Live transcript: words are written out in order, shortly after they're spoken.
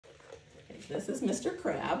This is Mr.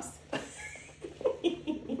 Krabs.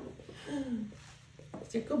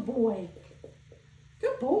 It's a good boy.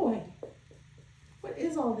 Good boy. What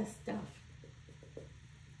is all this stuff?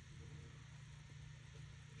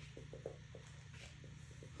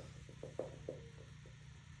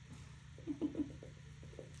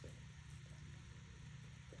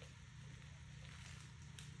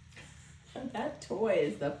 That toy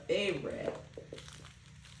is the favorite.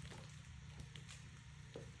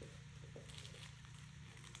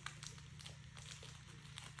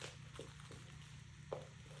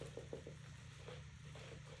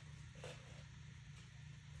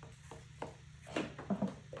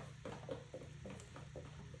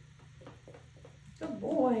 Good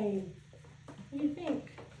boy. What do you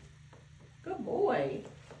think? Good boy.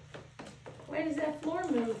 Why does that floor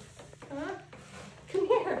move? Huh? Come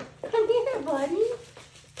here. Come here, buddy.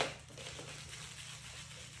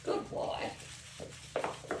 Good boy.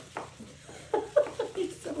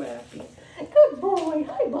 He's so happy. Good boy.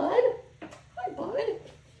 Hi, bud. Hi, bud.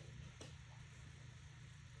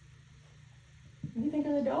 What do you think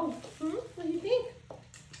of the dog? What do you think?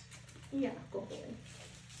 Yeah, good boy.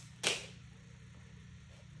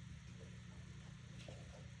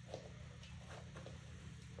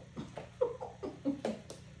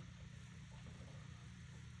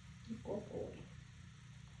 Good boy.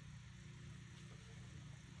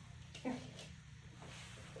 Here.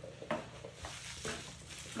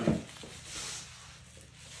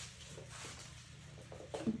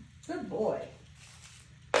 Good boy.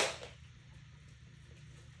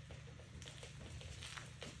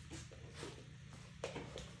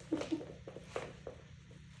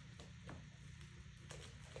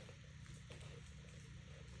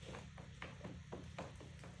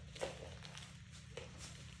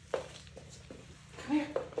 Come here.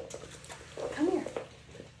 Come here.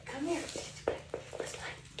 Come here. Let's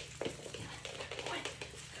play. Come on. Good boy.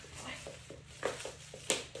 Good boy.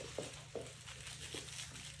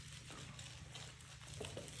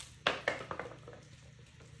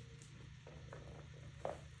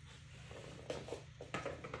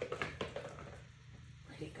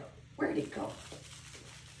 Where'd he go? Where'd he go?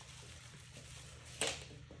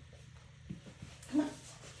 Come on.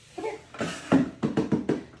 Come here.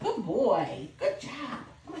 Good boy. Good job.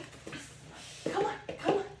 Come on. Come on.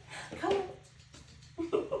 Come on. Come on.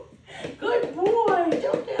 Good boy.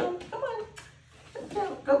 Jump down. Come on. Jump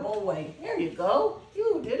down. Good boy. There you go.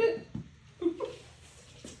 You did it.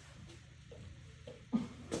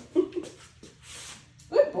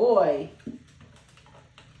 Good boy.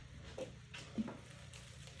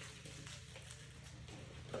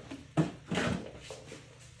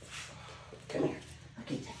 Come here. I'll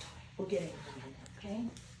get that toy. We'll get it. Okay?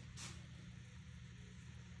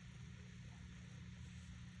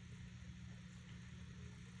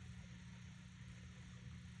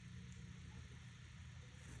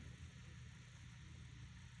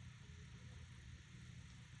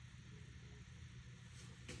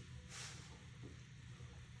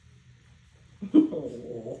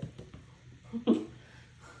 Oh.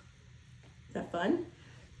 Is that fun?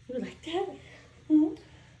 You like that? Good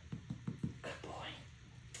boy.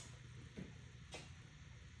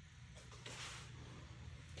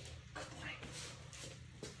 Good boy.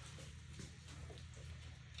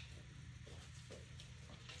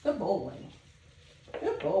 Good boy.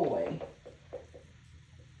 Good boy.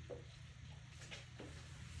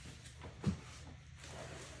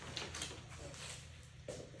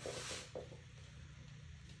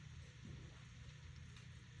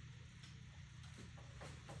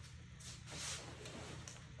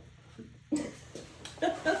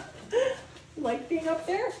 Like being up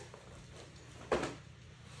there?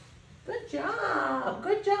 Good job.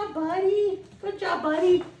 Good job, buddy. Good job,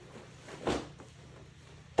 buddy.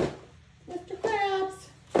 Mr. Krabs.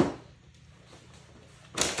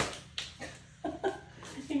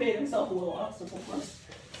 He made himself a little obstacle for us.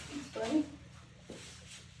 He's funny.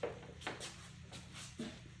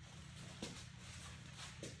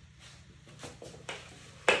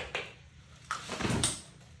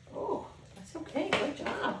 Oh, that's okay. Good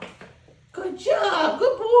job. Good job.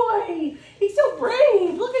 Good boy. He's so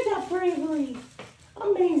brave. Look at that bravery.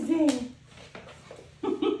 Amazing.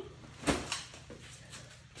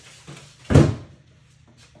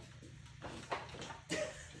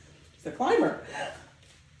 He's a climber.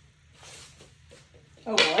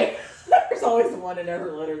 Oh boy. There's always the one in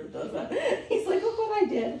every litter that does that. He's like, look what I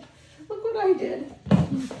did. Look what I did.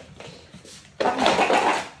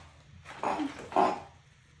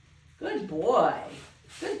 Good boy.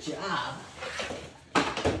 Good job.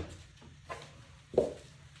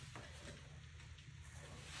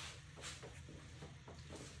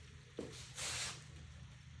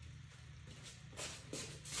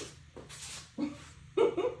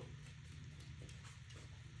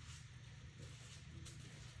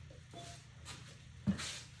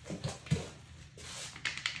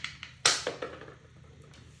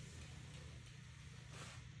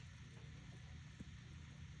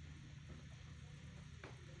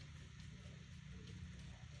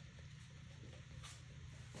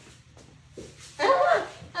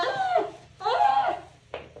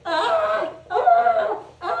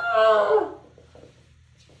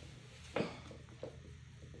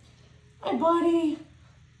 Hi, buddy.